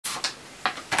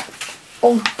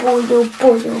Oh boy, oh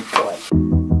boy, oh boy.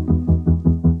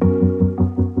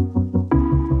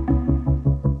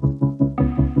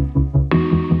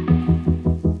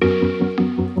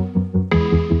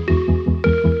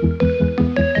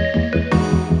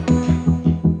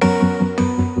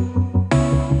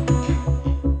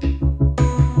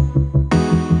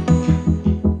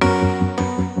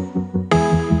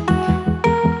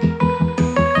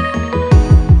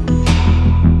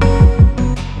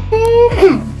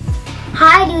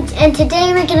 Hi dudes, and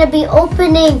today we're going to be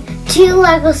opening 2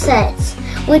 Lego sets,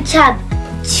 which have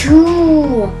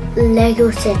 2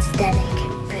 Lego sets that I can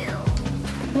build.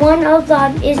 One of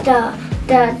them is the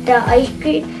ice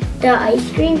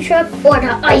cream truck or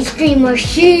the ice cream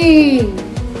machine.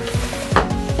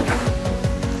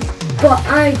 But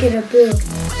I'm going to build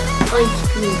the ice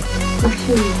cream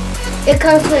machine. It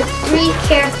comes with 3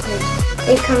 characters.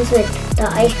 It comes with the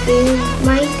ice cream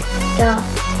Mike, the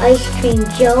ice cream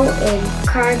Joe, and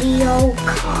cardio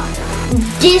car.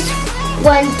 This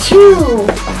one too,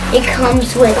 it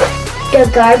comes with the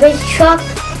garbage truck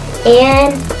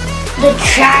and the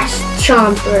trash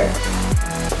chomper.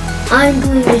 I'm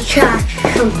doing the trash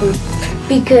chomper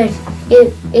because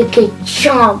it can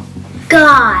chomp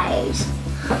guys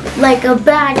like a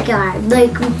bad guy,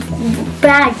 like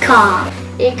bad cop.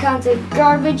 It comes with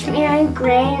garbage man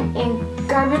Grant and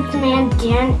garbage man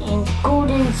Dan and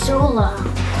golden Zola.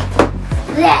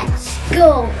 Let's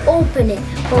go open it.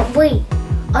 But wait,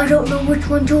 I don't know which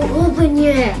one to open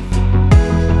yet.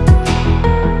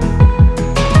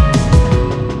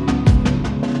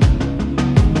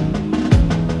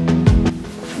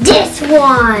 This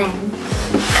one.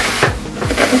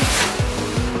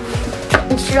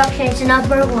 Instructions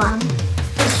number 1.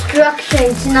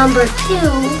 Instructions number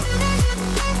 2.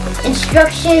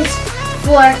 Instructions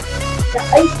for the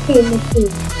ice cream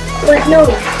machine. But no,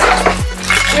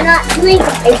 we're not doing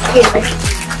the ice cream machine.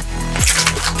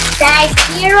 Bag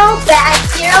 0, bag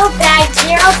 0, bag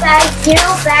 0, bag 0,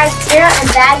 bag 0, and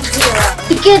bag 0.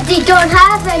 Because they don't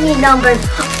have any numbers.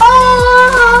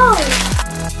 Oh!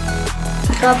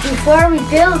 But before we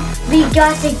build, we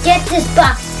got to get this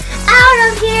box out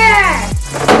of here.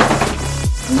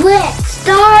 Let's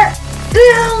start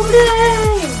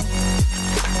building.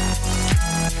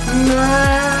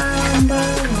 Number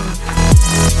 1.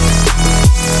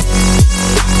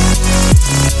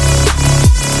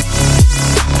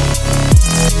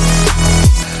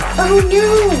 Oh no,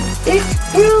 it's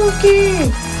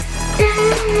broken.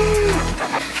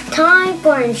 Time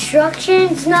for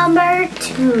instructions number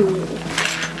 2.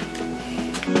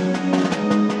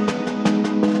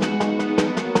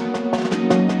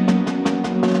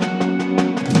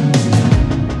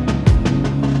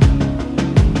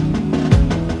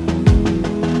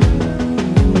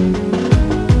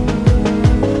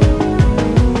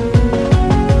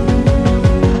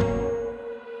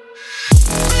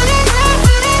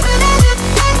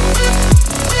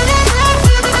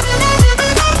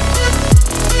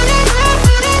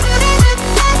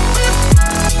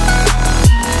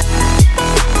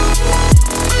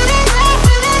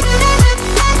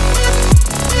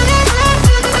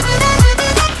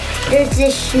 There's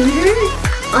this shooter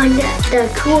on the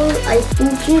cool ice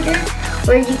cream shooter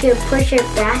where you can push it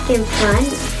back and front.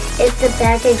 If the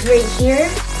back is right here,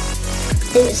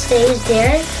 it stays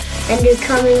there, and you're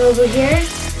coming over here,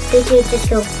 they can just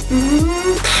go.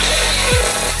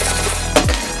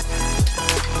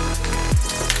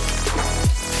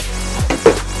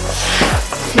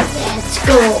 Let's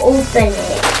go open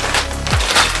it.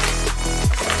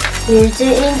 Here's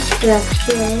the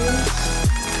instructions.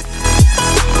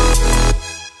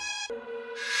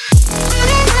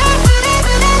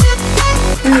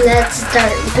 Let's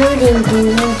start building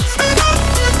dudes.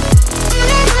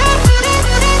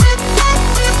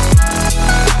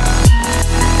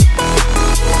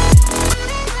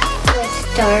 Let's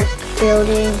start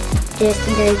building this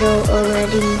Lego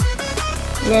already.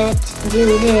 Let's do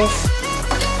this.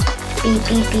 Beep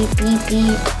beep beep beep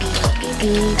beep beep beep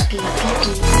beep beep beep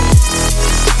beep.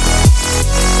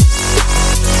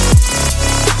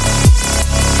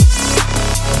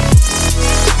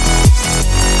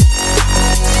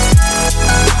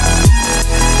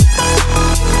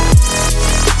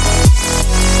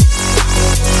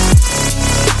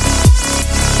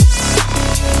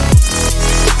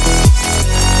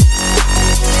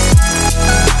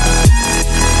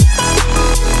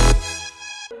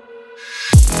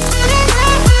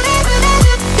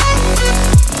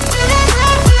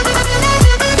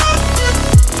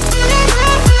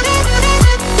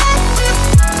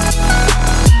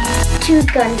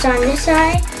 Guns on this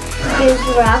side, use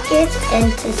rockets,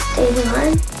 and to stay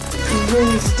on,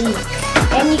 use these.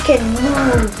 And you can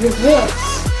move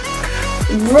this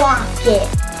rocket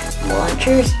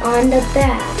launchers on the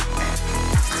back.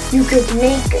 You could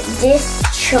make this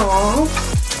chomp,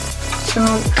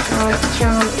 chomp, chomp,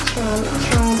 chomp, chomp,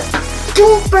 chomp.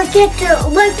 Don't forget to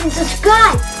like and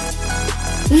subscribe.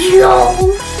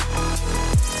 Yo!